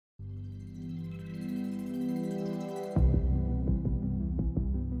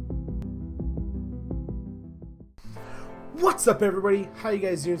What's up, everybody? How you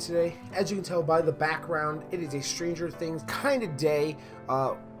guys doing today? As you can tell by the background, it is a Stranger Things kind of day.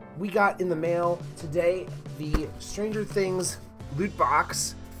 We got in the mail today the Stranger Things loot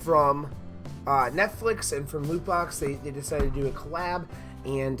box from Netflix and from Lootbox. They decided to do a collab,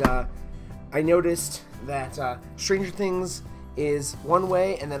 and I noticed that Stranger Things is one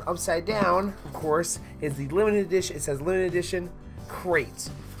way, and then upside down, of course, is the limited edition. It says limited edition crate.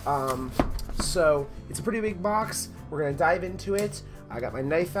 So it's a pretty big box. We're gonna dive into it. I got my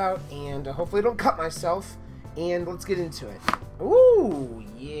knife out, and hopefully I don't cut myself. And let's get into it. Ooh,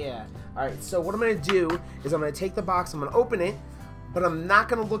 yeah. All right. So what I'm gonna do is I'm gonna take the box. I'm gonna open it, but I'm not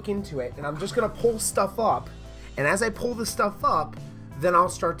gonna look into it, and I'm just gonna pull stuff up. And as I pull the stuff up, then I'll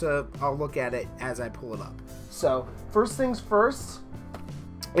look at it as I pull it up. So first things first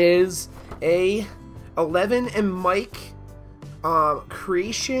is a Eleven and Mike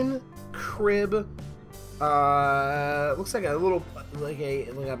creation crib. Looks like a little like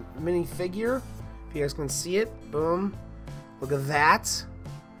a mini figure. If you guys can see it, boom! Look at that.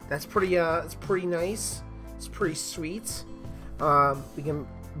 That's pretty. It's pretty nice. It's pretty sweet. We can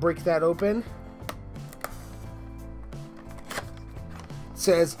break that open. It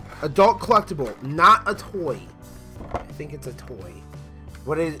says adult collectible, not a toy. I think it's a toy.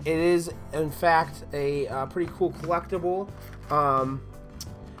 What it is in fact a pretty cool collectible.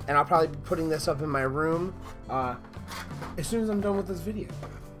 And I'll probably be putting this up in my room as soon as I'm done with this video.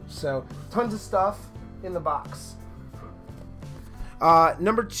 So, tons of stuff in the box.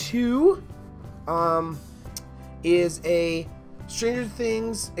 Number two is a Stranger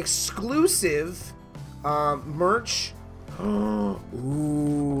Things exclusive merch.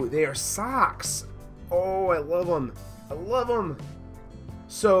 Ooh, they are socks. Oh, I love them. I love them.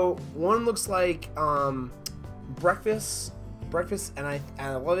 So, one looks like breakfast, and I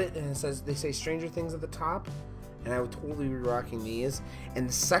love it, and they say Stranger Things at the top, and I would totally be rocking these. And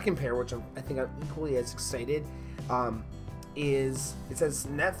the second pair, which I think I'm equally as excited, is it says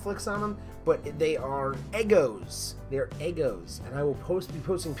Netflix on them, but they are Eggos. They're Eggos, and I will be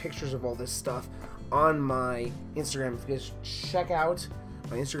posting pictures of all this stuff on my Instagram. If you guys check out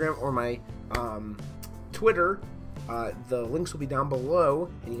my Instagram or my Twitter, the links will be down below,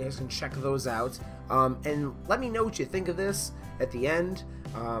 and you guys can check those out. And let me know what you think of this at the end.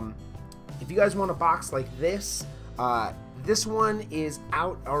 If you guys want a box like this, this one is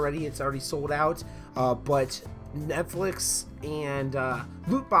out already. It's already sold out. But Netflix and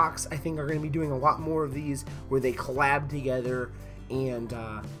Lootbox, I think, are going to be doing a lot more of these where they collab together, and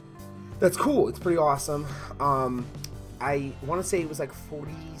that's cool. It's pretty awesome. I want to say it was like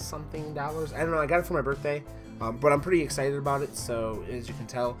 $40-something. I don't know. I got it for my birthday, but I'm pretty excited about it. So as you can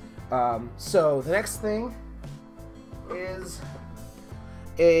tell. So the next thing is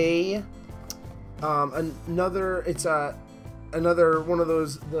another. It's another one of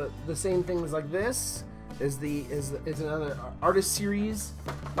those the same things like this is another artist series.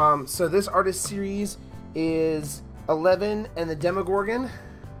 So this artist series is 11 and the Demogorgon.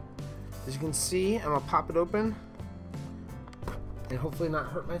 As you can see, I'm gonna pop it open and hopefully not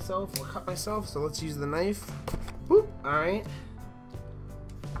hurt myself or cut myself. So let's use the knife. Whoop! All right.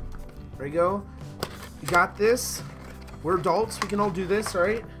 There you go. You got this. We're adults. We can all do this,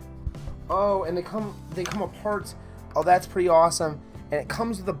 right? Oh, and they come apart. Oh, that's pretty awesome. And it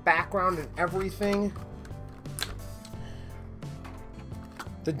comes with a background and everything.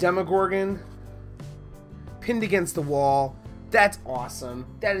 The Demogorgon pinned against the wall. That's awesome.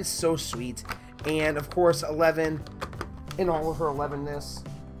 That is so sweet. And of course, 11 in all of her 11ness.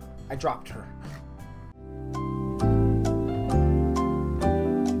 I dropped her.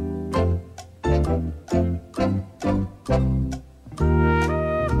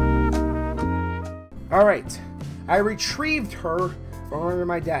 Alright, I retrieved her from under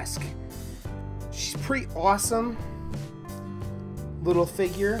my desk. She's pretty awesome little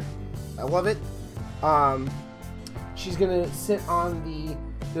figure. I love it. She's gonna sit on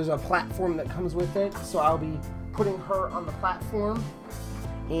there's a platform that comes with it, so I'll be putting her on the platform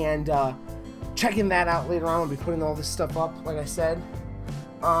and checking that out later on. I'll be putting all this stuff up, like I said.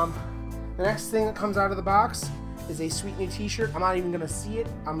 The next thing that comes out of the box is a sweet new t-shirt. I'm not even gonna see it.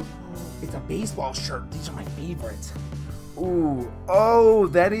 It's a baseball shirt. These are my favorites. Ooh, oh,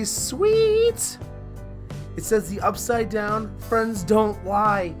 that is sweet. It says the upside down friends don't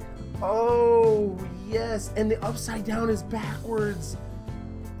lie. Oh, yes, and the upside down is backwards.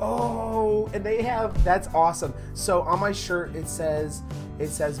 Oh, and that's awesome. So on my shirt it says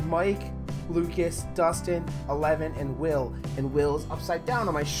Mike, Lucas, Dustin, 11, and Will. And Will is upside down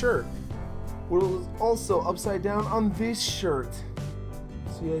on my shirt. Will is also upside down on this shirt.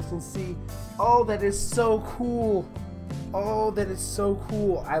 So you guys can see. Oh, that is so cool. Oh, that is so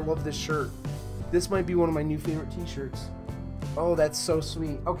cool. I love this shirt. This might be one of my new favorite t-shirts. Oh, that's so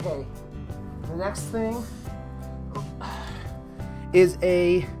sweet. Okay, the next thing is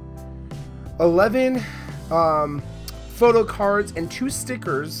a 11 photo cards and 2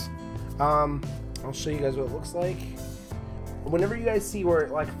 stickers. I'll show you guys what it looks like. Whenever you guys see where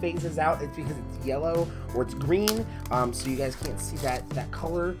it like phases out, it's because it's yellow or it's green, so you guys can't see that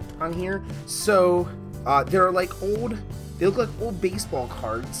color on here. So they're like they look like old baseball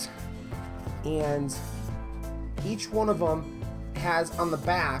cards, and each one of them has on the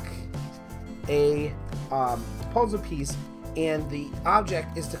back a puzzle piece, and the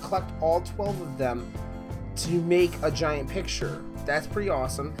object is to collect all 12 of them to make a giant picture. That's pretty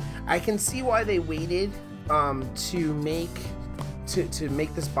awesome. I can see why they waited to make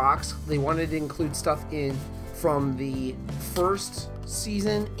this box. They wanted to include stuff in from the first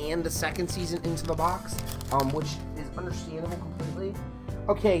season and the second season into the box, which is understandable completely.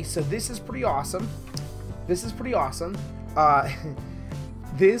 Okay, so this is pretty awesome. This is pretty awesome.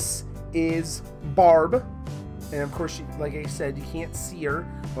 This is Barb, and of course, like I said, you can't see her.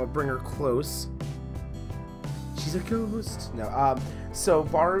 I'll bring her close. She's a ghost. No, so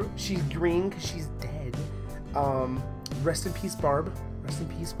Barb, she's green because she's dead. Rest in peace, Barb. Rest in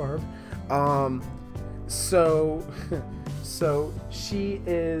peace, Barb. So she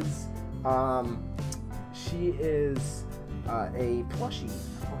is a plushie.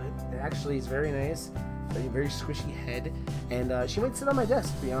 It actually is very nice. A very squishy head, and she might sit on my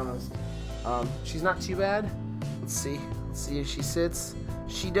desk, to be honest. She's not too bad. Let's see if she sits.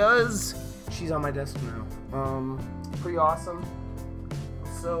 She does. She's on my desk now. Pretty awesome.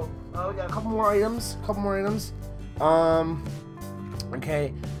 So we got a couple more items.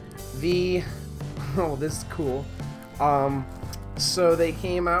 Okay, this is cool. So they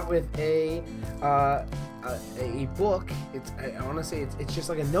came out with a book. I want to say it's just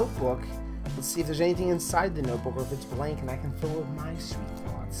like a notebook. Let's see if there's anything inside the notebook, or if it's blank and I can fill it with my sweet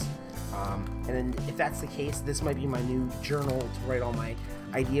thoughts. And then if that's the case, this might be my new journal to write all my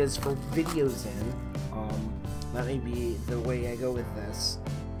ideas for videos in. That may be the way I go with this.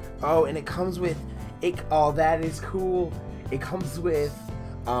 Oh, and it comes with oh, that is cool. It comes with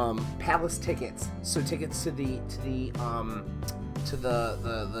Palace tickets. So tickets to the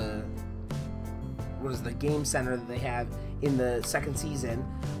what is the game center that they have in the second season,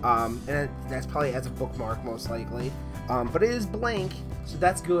 and that's probably as a bookmark most likely, but it is blank, so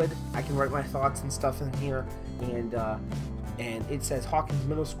that's good. I can write my thoughts and stuff in here, and it says Hawkins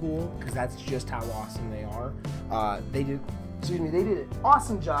Middle School because that's just how awesome they are. They did an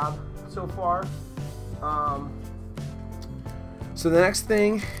awesome job so far. So the next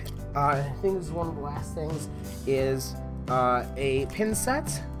thing, I think this is one of the last things, is a pin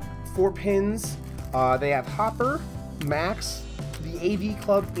set, 4 pins. They have Hopper, Max, the AV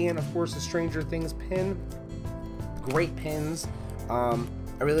Club, and of course the Stranger Things pin. Great pins. I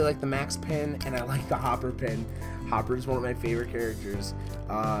really like the Max pin, and I like the Hopper pin. Hopper is one of my favorite characters.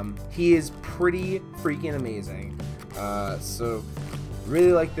 He is pretty freaking amazing. So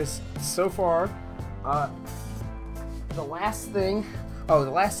really like this so far. The last thing,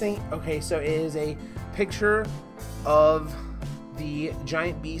 okay, so it is a picture of the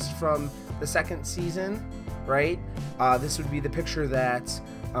giant beast from the second season, right? This would be the picture that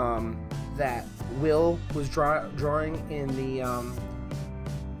that Will was drawing in the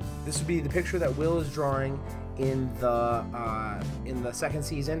this would be the picture that Will is drawing in the second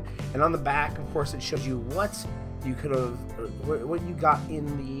season, and on the back, of course, it shows you what you could have, what you got in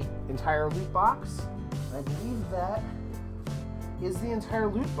the entire loot box. I believe that is the entire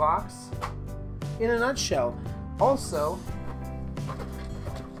loot box in a nutshell. Also,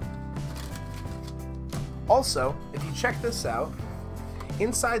 if you check this out,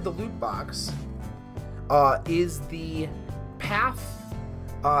 inside the loot box is the path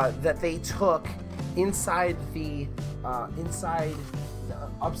that they took inside the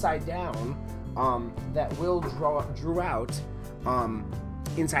upside down that Will drew out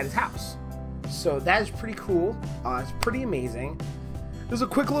inside his house. So that is pretty cool. It's pretty amazing. It was a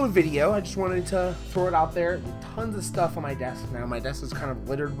quick little video. I just wanted to throw it out there. Tons of stuff on my desk now. My desk is kind of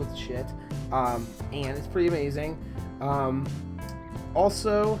littered with shit, and it's pretty amazing.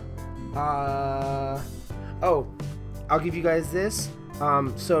 Also, oh, I'll give you guys this.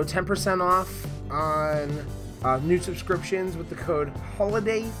 So 10% off on new subscriptions with the code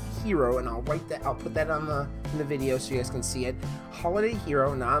Holiday Hero, and I'll put that on in the video so you guys can see it. Holiday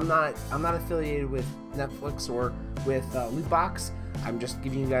Hero. Now I'm not affiliated with Netflix or with Lootbox. I'm just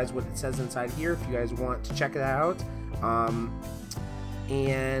giving you guys what it says inside here if you guys want to check it out.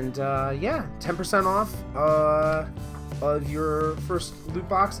 Yeah, 10% off of your first loot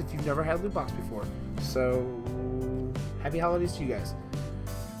box if you've never had loot box before. So happy holidays to you guys.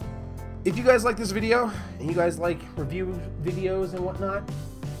 If you guys like this video and you guys like review videos and whatnot,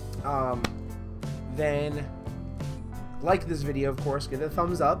 then like this video, of course, give it a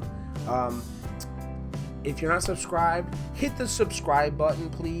thumbs up. If you're not subscribed, hit the subscribe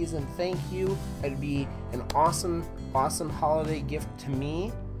button, please, and thank you. It'd be an awesome holiday gift to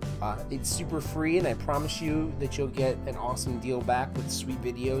me. It's super free, and I promise you that you'll get an awesome deal back with sweet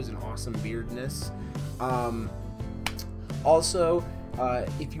videos and awesome beardness. Also,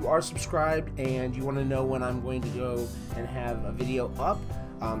 if you are subscribed and you want to know when I'm going to go and have a video up,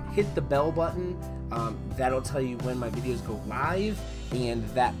 hit the bell button. That'll tell you when my videos go live, and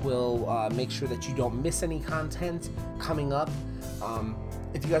that will make sure that you don't miss any content coming up.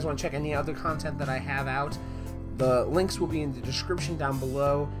 If you guys want to check any other content that I have out, the links will be in the description down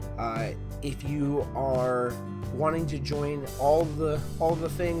below. If you are wanting to join all the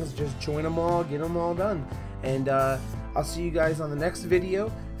things, just join them all, get them all done. And I'll see you guys on the next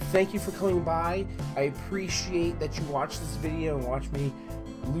video. Thank you for coming by. I appreciate that you watched this video and watch me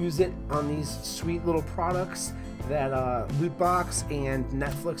lose it on these sweet little products that Lootbox and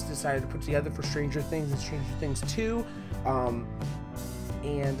Netflix decided to put together for Stranger Things and Stranger Things 2.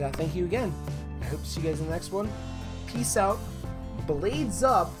 Thank you again. I hope to see you guys in the next one. Peace out, blades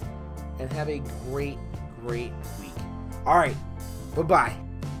up, and have a great week. All right, bye-bye.